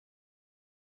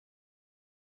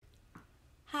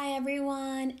Hi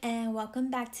everyone, and welcome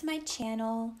back to my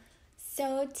channel.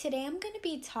 So today I'm going to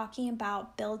be talking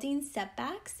about building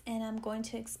setbacks, and I'm going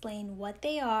to explain what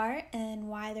they are and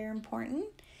why they're important.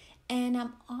 And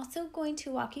I'm also going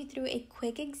to walk you through a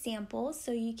quick example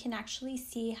so you can actually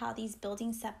see how these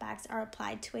building setbacks are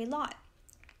applied to a lot.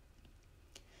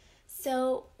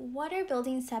 So what are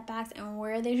building setbacks and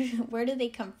where do they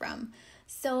come from?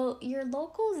 So your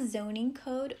local zoning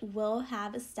code will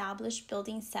have established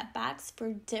building setbacks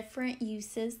for different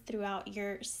uses throughout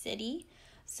your city.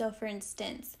 So for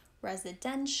instance,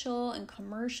 residential and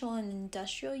commercial and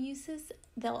industrial uses,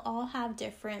 they'll all have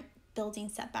different building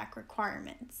setback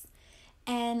requirements.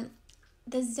 And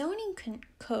the zoning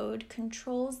code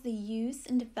controls the use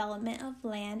and development of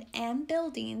land and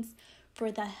buildings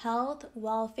for the health,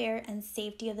 welfare, and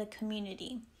safety of the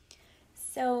community.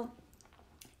 So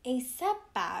a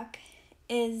setback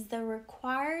is the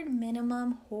required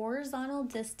minimum horizontal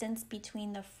distance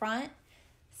between the front,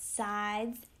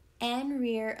 sides, and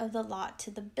rear of the lot to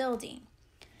the building.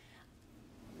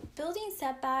 Building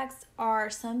setbacks are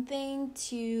something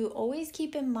to always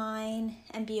keep in mind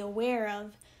and be aware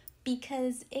of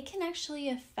because it can actually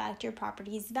affect your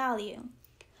property's value.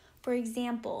 For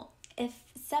example, if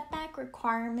setback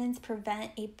requirements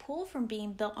prevent a pool from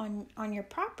being built on your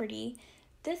property,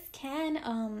 this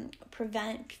can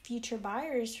prevent future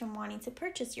buyers from wanting to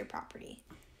purchase your property.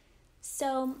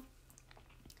 So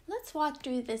let's walk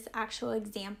through this actual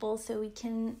example so we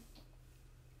can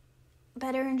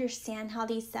better understand how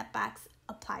these setbacks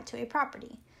apply to a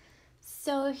property.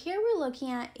 So here we're looking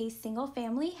at a single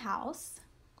family house,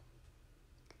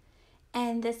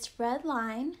 and this red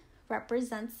line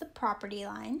represents the property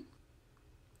line.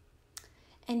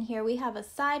 And here we have a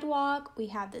sidewalk, we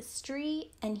have the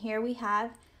street, and here we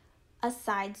have a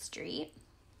side street.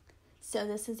 So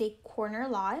this is a corner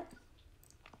lot.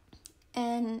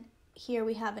 And here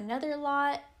we have another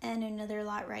lot and another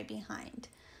lot right behind.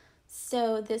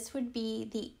 So this would be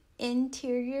the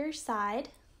interior side,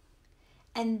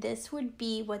 and this would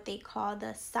be what they call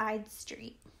the side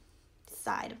street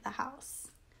side of the house.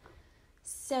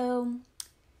 So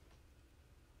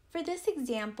for this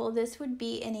example, this would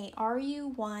be in a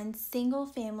RU1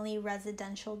 single-family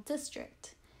residential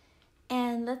district.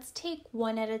 And let's take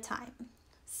one at a time.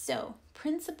 So,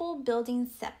 principal building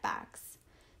setbacks.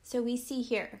 So we see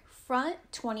here, front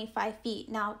 25 feet.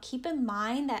 Now, keep in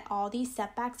mind that all these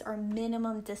setbacks are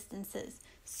minimum distances.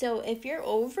 So if you're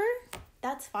over,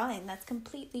 that's fine. That's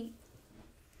completely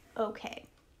okay.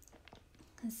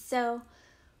 So,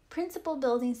 principal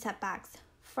building setbacks.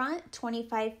 Front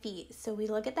 25 feet. So we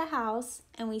look at the house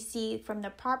and we see from the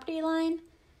property line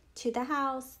to the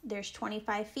house, there's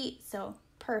 25 feet. So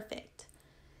perfect.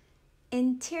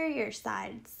 Interior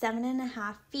side,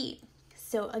 7.5 feet.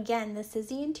 So again, this is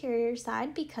the interior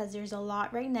side because there's a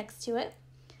lot right next to it.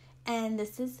 And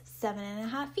this is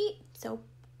 7.5 feet. So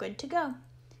good to go.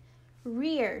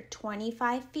 Rear,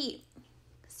 25 feet.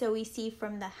 So we see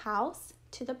from the house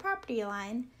to the property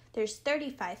line, there's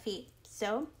 35 feet.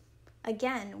 So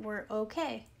again, we're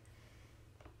okay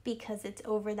because it's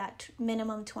over that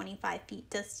minimum 25 feet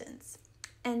distance.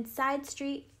 And side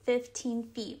street, 15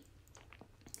 feet.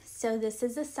 So this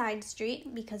is a side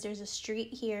street because there's a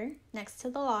street here next to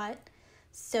the lot.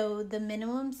 So the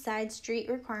minimum side street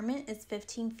requirement is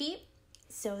 15 feet.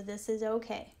 So this is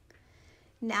okay.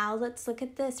 Now let's look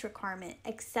at this requirement,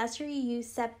 accessory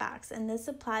use setbacks. And this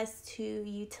applies to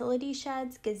utility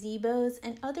sheds, gazebos,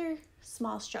 and other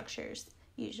small structures.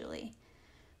 Usually.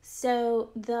 So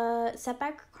the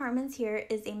setback requirements here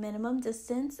is a minimum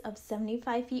distance of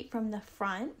 75 feet from the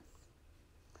front.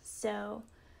 So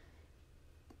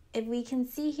if we can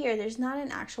see here, there's not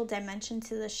an actual dimension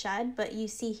to the shed, but you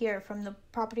see here from the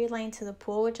property line to the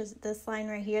pool, which is this line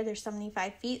right here, there's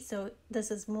 75 feet. So this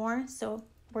is more, so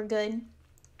we're good.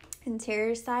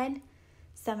 Interior side,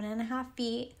 7.5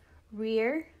 feet.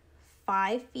 Rear,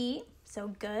 5 feet, so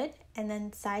good. And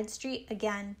then side street,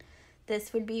 again,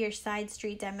 this would be your side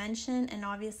street dimension, and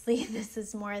obviously this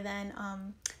is more than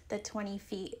the 20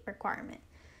 feet requirement.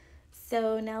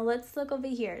 So now let's look over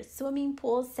here. Swimming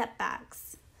pool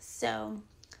setbacks. So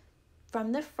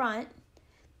from the front,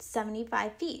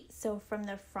 75 feet. So from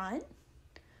the front,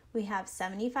 we have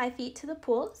 75 feet to the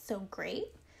pool, so great.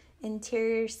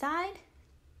 Interior side,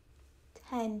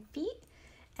 10 feet,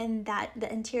 and that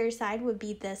the interior side would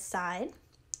be this side.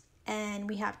 And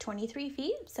we have 23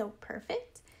 feet, so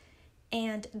perfect.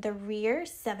 And the rear,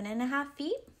 7.5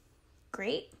 feet.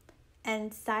 Great.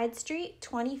 And side street,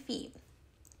 20 feet.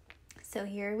 So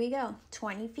here we go,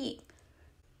 20 feet.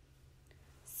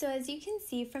 So as you can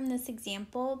see from this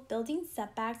example, building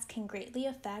setbacks can greatly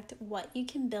affect what you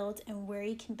can build and where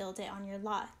you can build it on your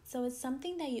lot. So it's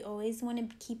something that you always want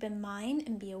to keep in mind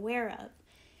and be aware of.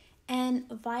 And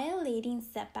violating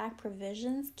setback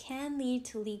provisions can lead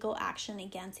to legal action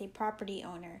against a property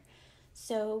owner.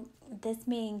 So this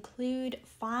may include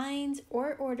fines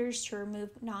or orders to remove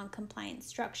non-compliant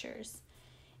structures.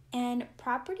 And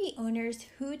property owners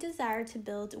who desire to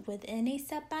build within a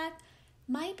setback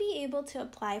might be able to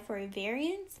apply for a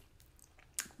variance,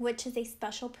 which is a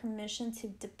special permission to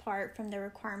depart from the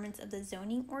requirements of the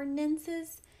zoning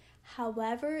ordinances.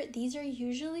 However, these are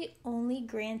usually only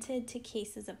granted to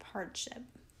cases of hardship.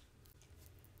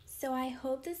 So I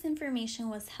hope this information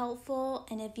was helpful,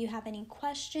 and if you have any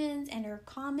questions and or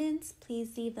comments,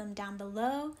 please leave them down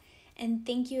below. And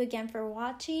thank you again for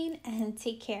watching, and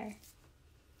take care.